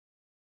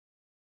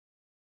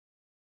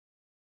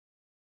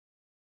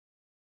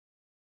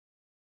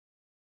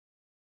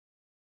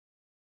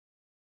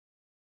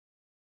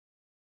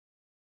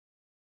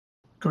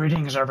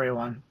Greetings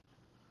everyone.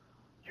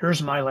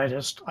 Here's my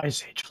latest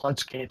Ice Age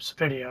Floodscapes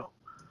video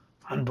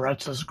on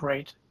Bretz's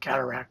Great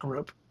Cataract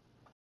Group.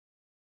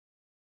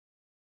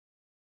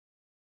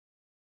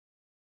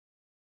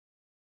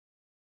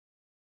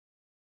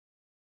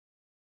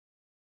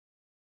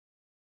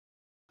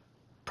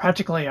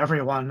 Practically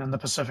everyone in the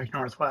Pacific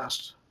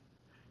Northwest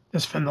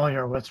is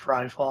familiar with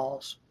dry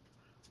falls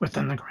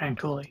within the Grand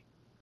Coulee.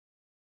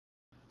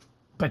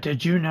 But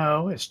did you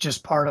know it's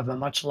just part of a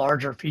much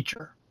larger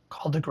feature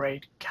called the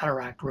Great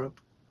Cataract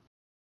Group?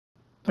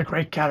 The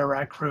Great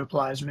Cataract Group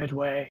lies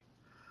midway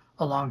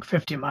along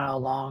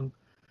 50-mile-long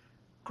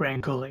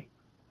Grand Coulee.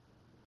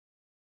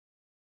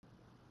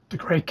 The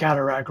Great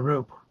Cataract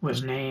Group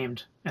was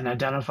named and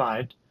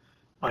identified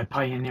by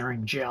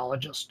pioneering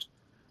geologist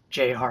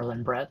J.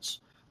 Harlan Bretz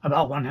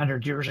about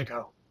 100 years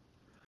ago.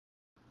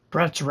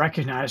 Bretz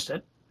recognized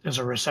it as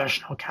a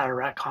recessional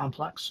cataract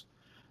complex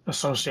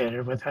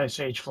associated with Ice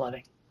Age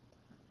flooding.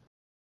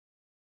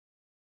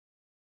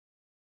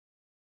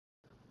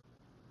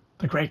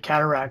 The Great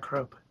Cataract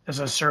Group is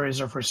a series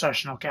of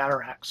recessional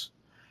cataracts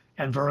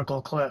and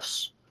vertical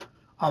cliffs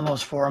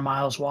almost 4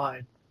 miles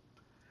wide.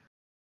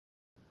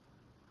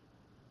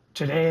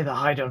 Today, the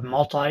height of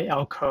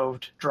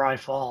multi-alcoved dry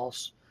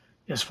falls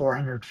is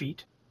 400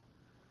 feet.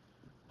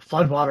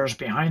 Floodwaters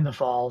behind the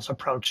falls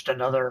approached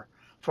another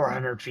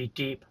 400 feet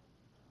deep.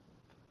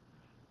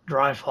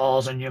 Dry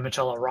falls and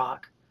Umatilla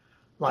Rock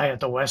lie at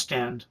the west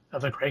end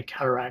of the Great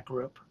Cataract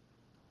Group.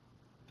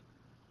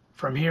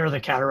 From here, the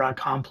cataract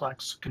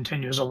complex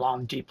continues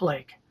along Deep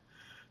Lake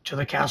to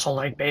the Castle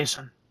Lake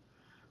Basin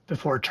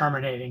before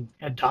terminating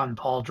at Don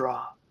Paul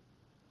Draw.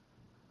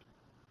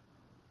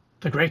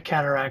 The Great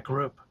Cataract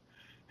Group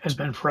has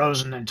been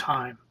frozen in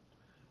time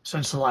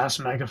since the last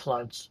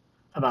megafloods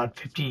about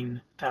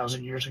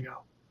 15,000 years ago.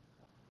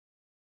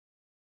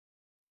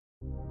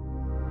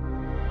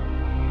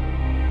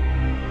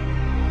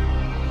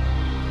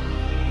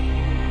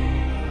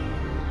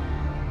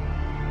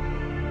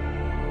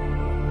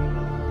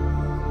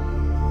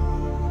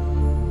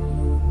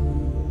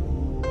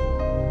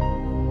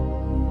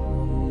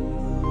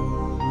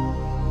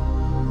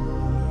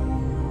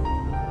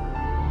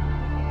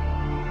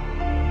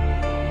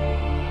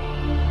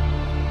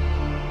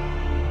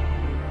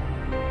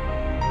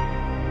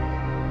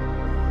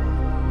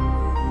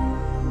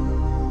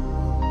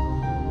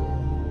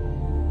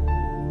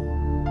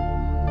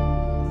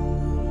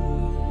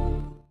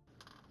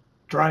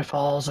 Dry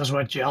falls is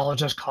what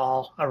geologists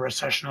call a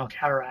recessional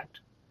cataract,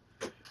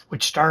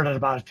 which started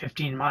about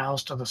 15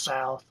 miles to the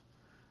south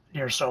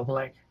near Soap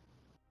Lake.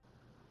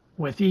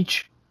 With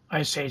each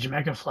Ice Age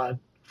megaflood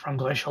from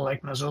Glacial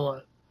Lake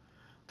Missoula,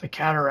 the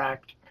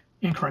cataract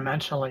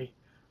incrementally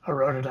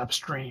eroded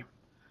upstream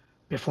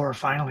before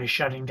finally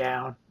shutting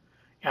down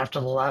after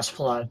the last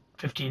flood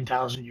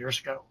 15,000 years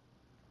ago.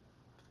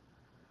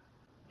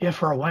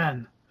 If or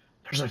when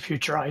there's a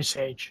future Ice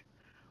Age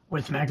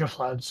with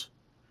megafloods,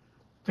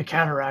 the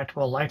cataract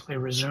will likely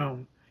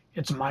resume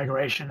its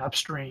migration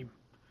upstream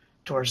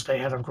towards the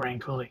head of Grand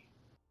Coulee.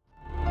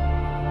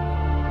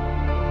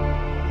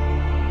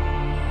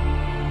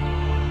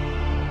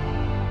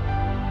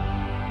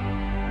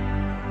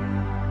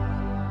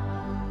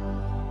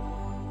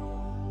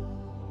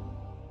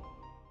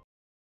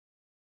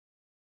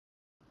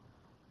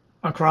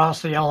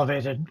 Across the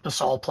elevated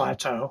basalt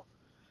plateau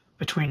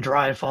between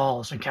Dry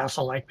Falls and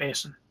Castle Lake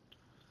Basin,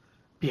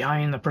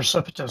 behind the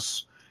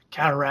precipitous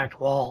cataract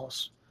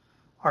walls,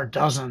 are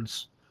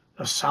dozens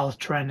of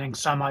south-trending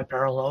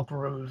semi-parallel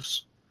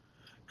grooves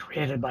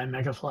created by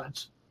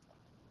megafloods.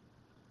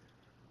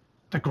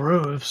 The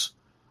grooves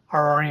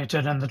are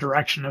oriented in the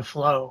direction of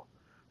flow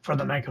for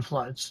the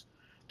megafloods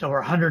that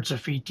were hundreds of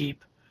feet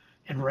deep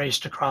and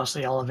raced across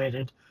the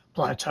elevated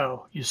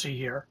plateau you see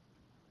here.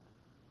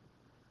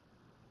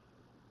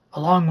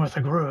 Along with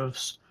the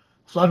grooves,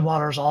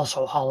 floodwaters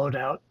also hollowed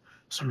out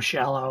some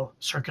shallow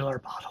circular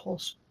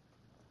potholes.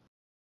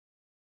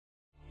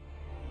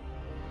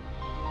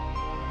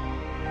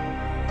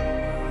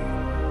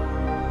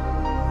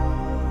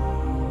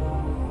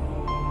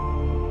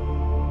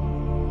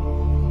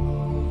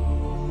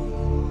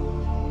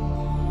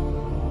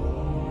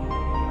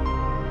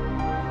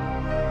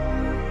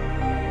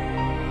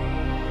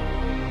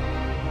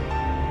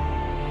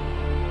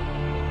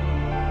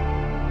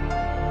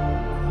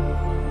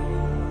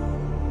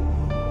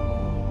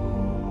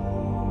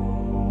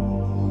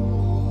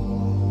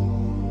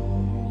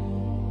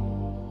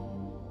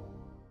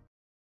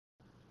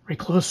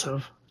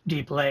 Reclusive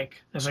Deep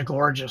Lake is a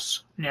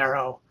gorgeous,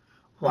 narrow,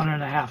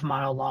 1.5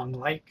 mile long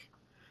lake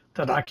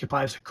that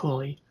occupies a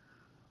coulee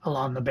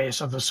along the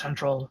base of the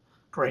central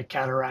Great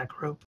Cataract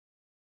Group.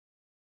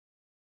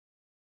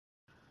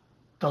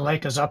 The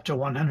lake is up to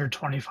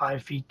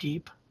 125 feet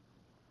deep.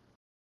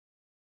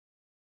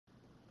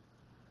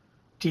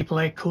 Deep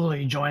Lake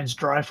Coulee joins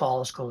Dry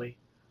Falls Coulee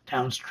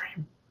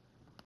downstream.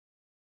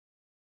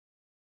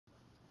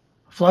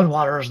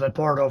 Floodwaters that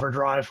poured over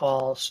Dry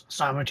Falls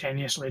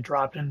simultaneously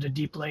dropped into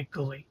Deep Lake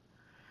Coulee,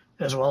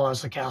 as well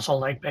as the Castle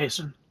Lake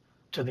Basin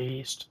to the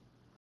east.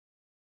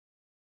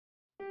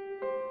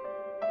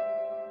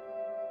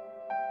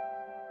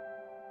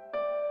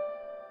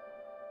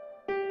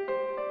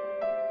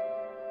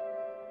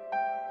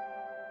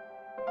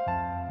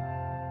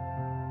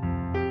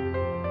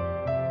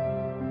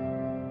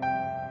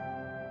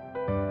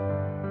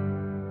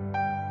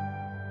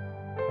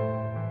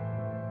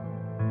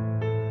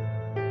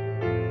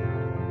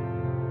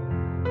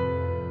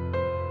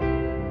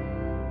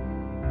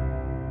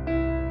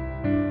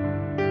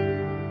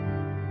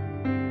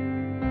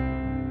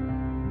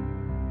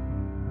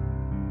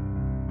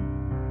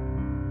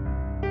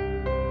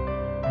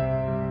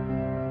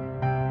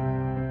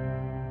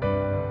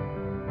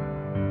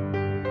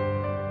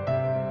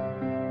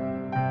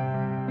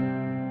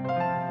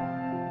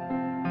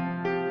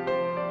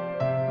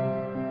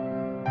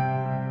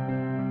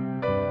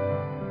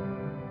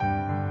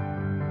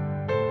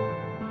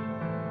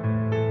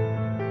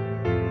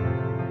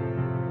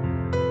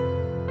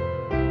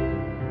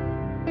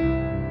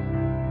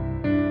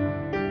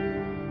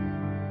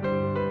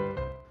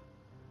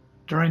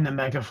 During the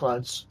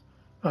megafloods,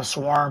 a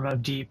swarm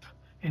of deep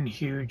and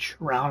huge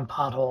round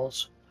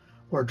potholes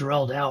were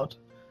drilled out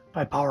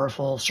by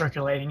powerful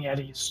circulating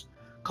eddies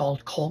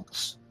called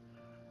colks.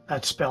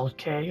 That's spelled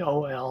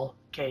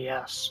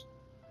Kolks.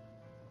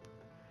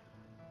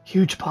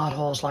 Huge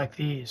potholes like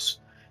these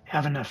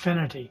have an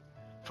affinity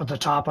for the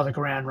top of the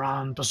Grand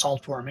Ronde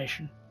basalt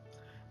formation,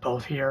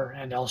 both here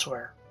and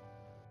elsewhere.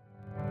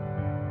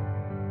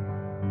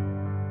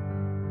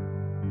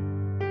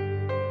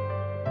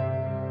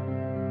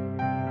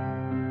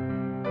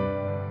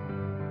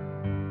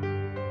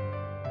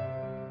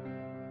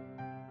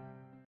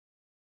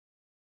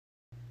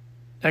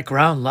 At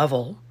ground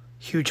level,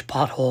 huge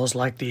potholes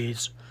like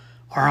these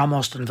are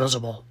almost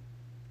invisible,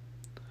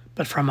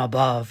 but from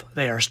above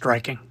they are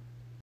striking.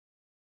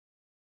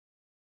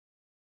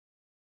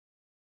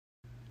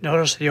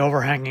 Notice the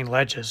overhanging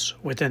ledges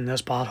within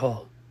this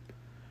pothole.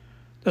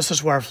 This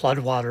is where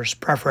floodwaters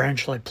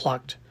preferentially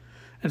plucked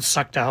and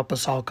sucked out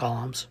basalt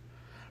columns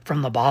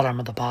from the bottom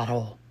of the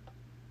pothole.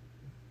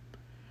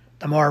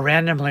 The more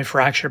randomly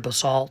fractured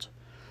basalt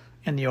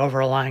in the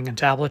overlying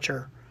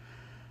entablature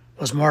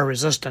was more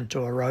resistant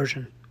to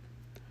erosion,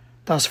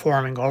 thus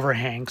forming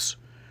overhangs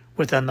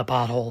within the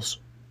potholes.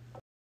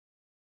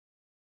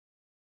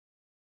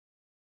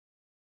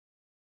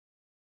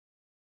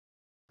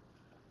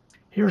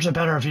 Here's a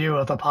better view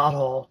of the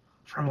pothole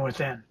from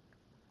within.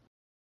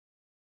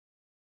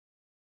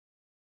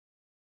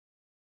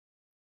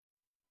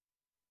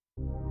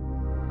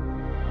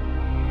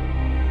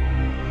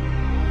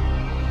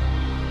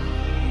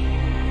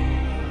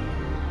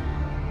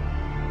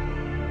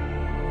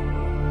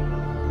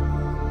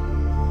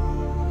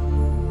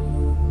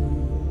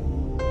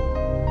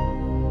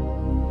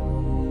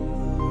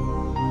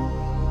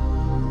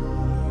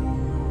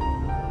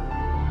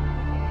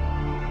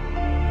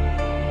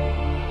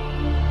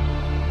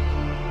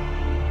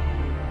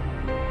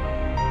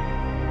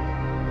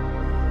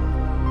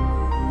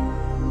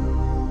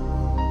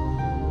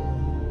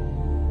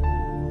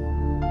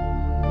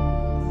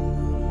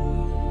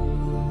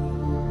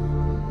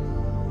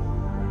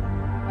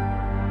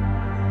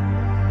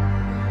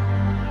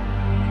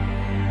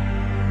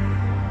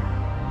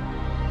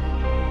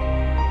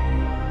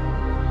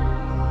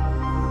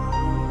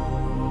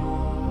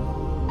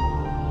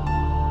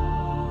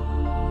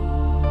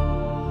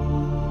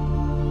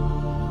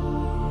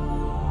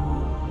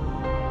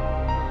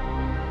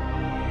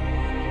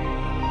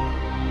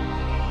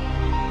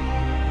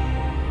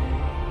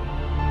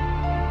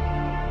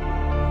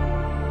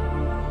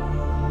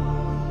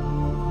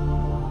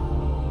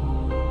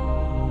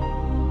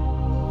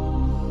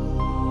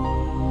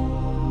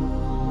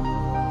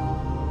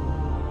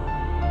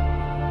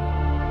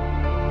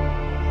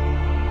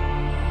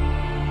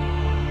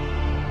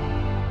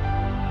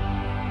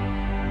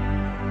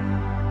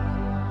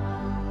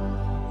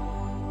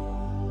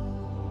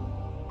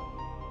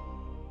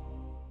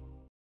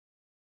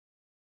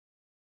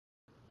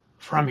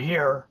 From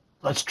here,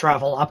 let's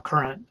travel up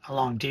current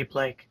along Deep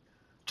Lake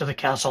to the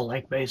Castle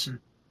Lake Basin.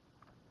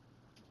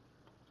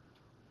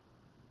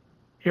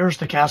 Here's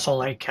the Castle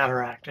Lake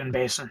Cataract and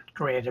Basin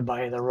created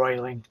by the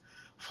roiling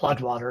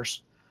floodwaters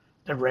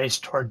that race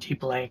toward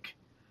Deep Lake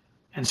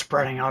and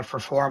spreading out for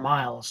 4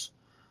 miles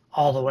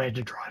all the way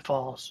to Dry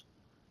Falls.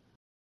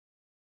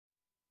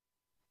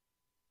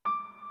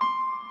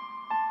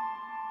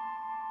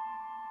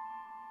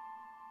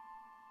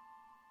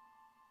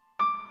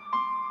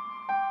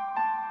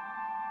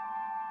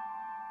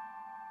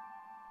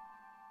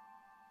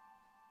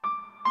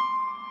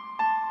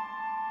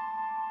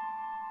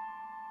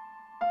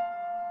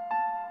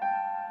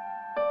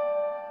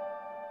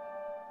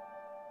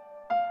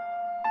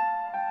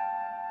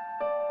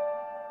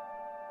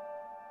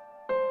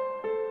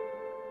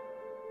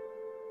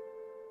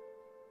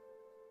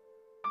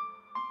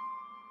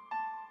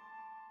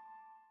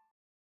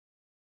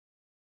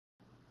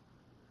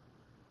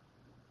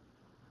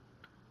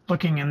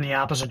 Looking in the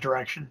opposite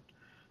direction,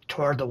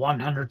 toward the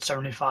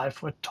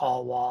 175-foot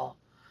tall wall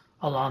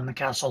along the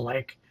Castle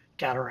Lake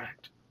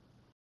Cataract.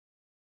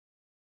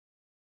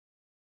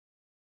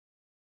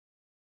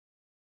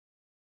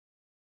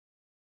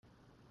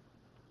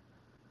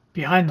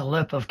 Behind the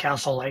lip of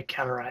Castle Lake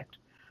Cataract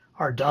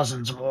are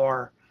dozens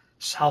more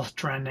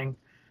south-trending,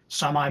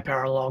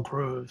 semi-parallel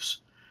grooves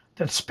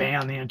that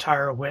span the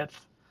entire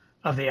width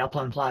of the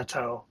upland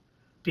plateau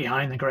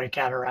behind the Great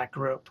Cataract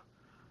Group,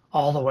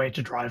 all the way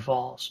to Dry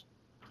Falls,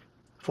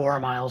 4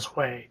 miles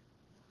away.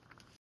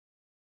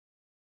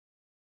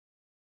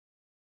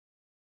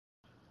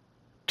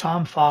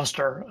 Tom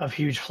Foster of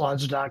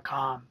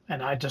HugeFloods.com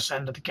and I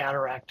descended the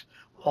cataract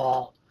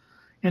wall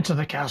into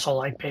the Castle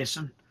Lake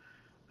Basin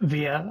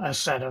via a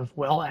set of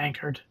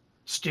well-anchored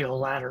steel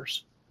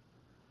ladders.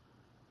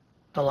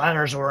 The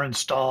ladders were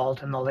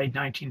installed in the late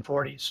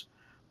 1940s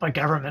by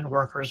government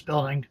workers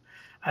building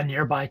a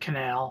nearby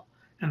canal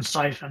and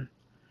siphon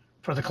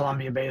for the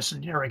Columbia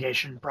Basin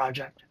irrigation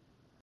project.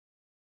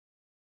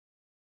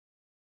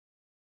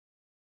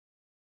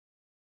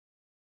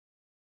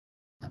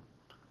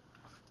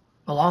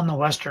 Along the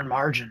western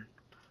margin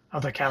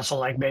of the Castle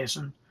Lake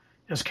Basin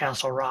is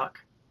Castle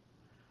Rock.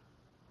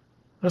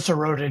 This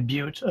eroded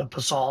butte of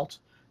basalt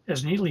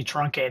is neatly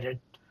truncated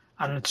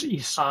on its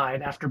east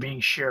side after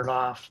being sheared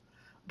off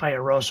by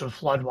erosive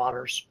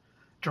floodwaters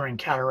during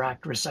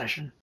Cataract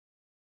recession.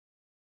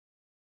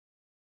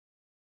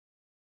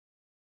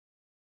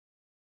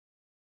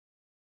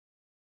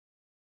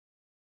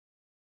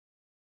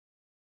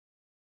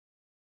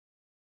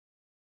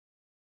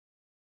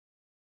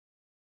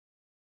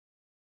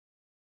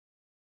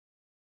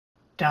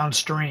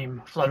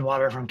 Downstream,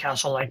 floodwater from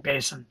Castle Lake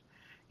Basin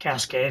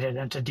cascaded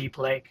into Deep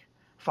Lake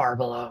far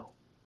below.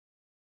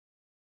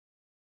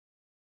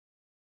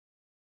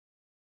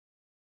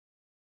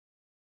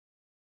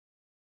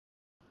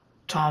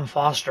 Tom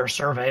Foster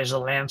surveys the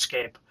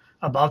landscape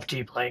above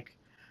Deep Lake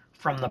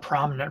from the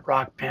prominent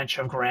rock bench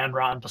of Grand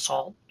Ronde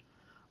basalt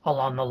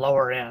along the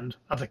lower end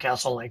of the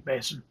Castle Lake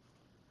Basin.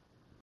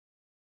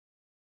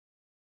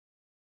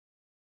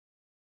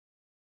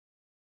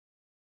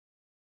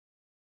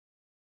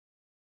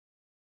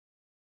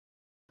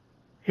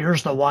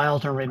 Here's the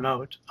wild and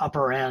remote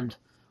upper end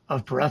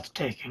of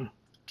breathtaking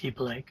Deep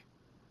Lake.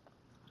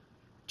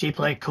 Deep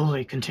Lake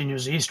Coulee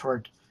continues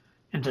eastward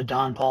into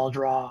Don Paul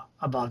Draw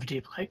above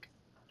Deep Lake.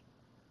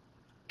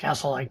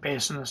 Castle Lake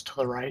Basin is to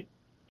the right.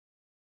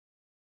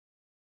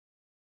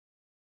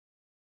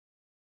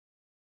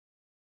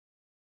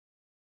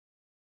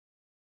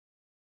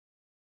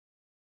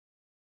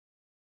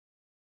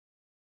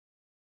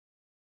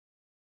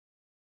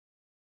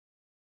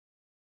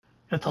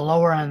 At the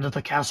lower end of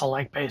the Castle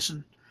Lake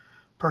Basin,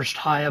 perched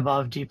high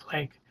above Deep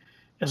Lake,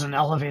 is an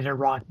elevated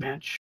rock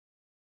bench,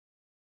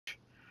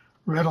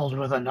 riddled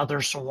with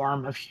another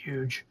swarm of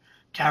huge,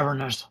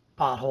 cavernous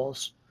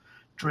potholes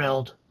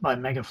drilled by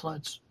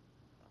megafloods.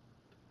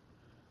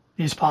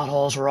 These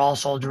potholes were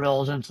also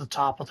drilled into the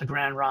top of the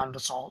Grand Ronde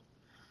basalt,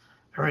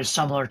 very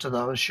similar to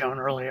those shown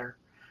earlier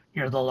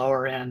near the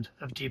lower end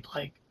of Deep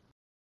Lake.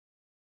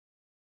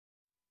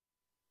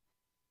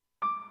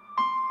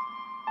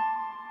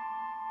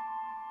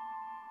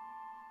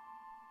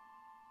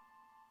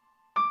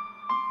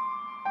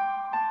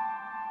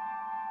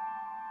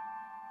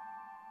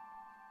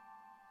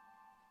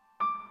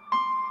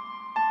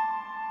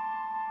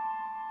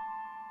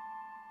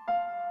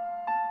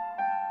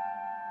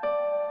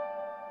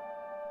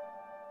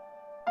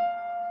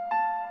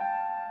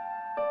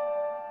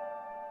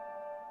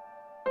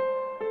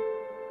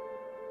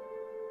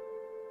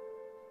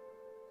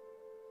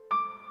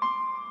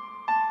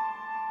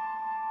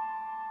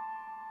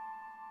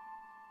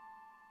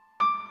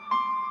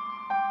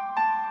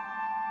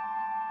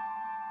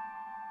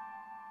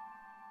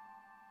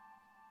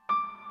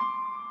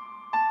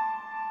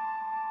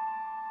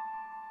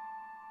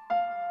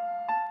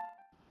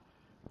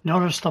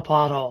 Notice the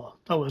pothole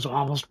that was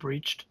almost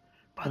breached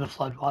by the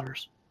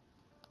floodwaters.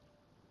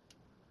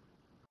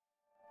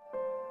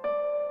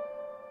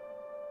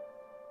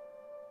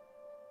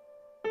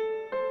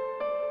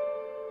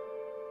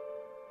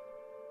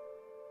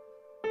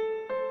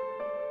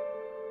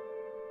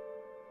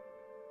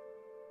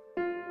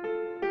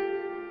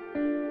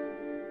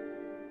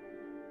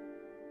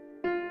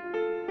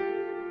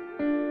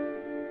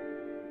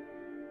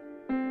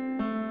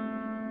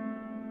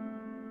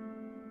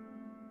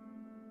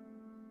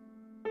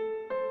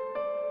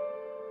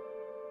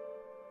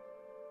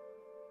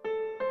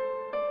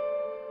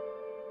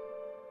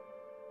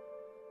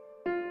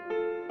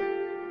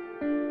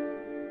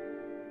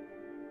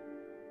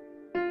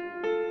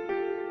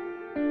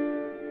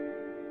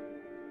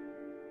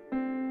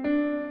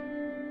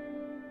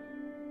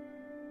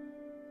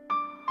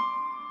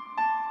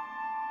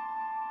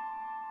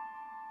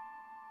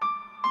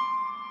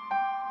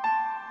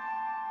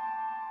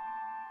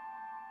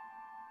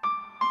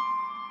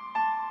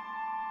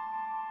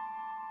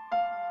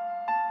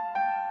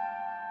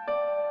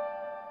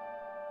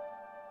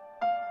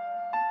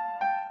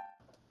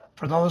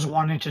 For those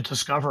wanting to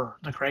discover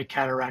the Great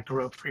Cataract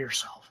Route for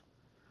yourself,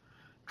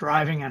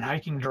 driving and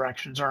hiking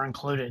directions are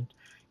included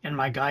in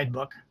my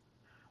guidebook,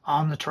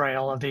 On the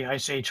Trail of the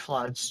Ice Age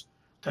Floods,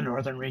 The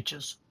Northern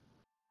Reaches.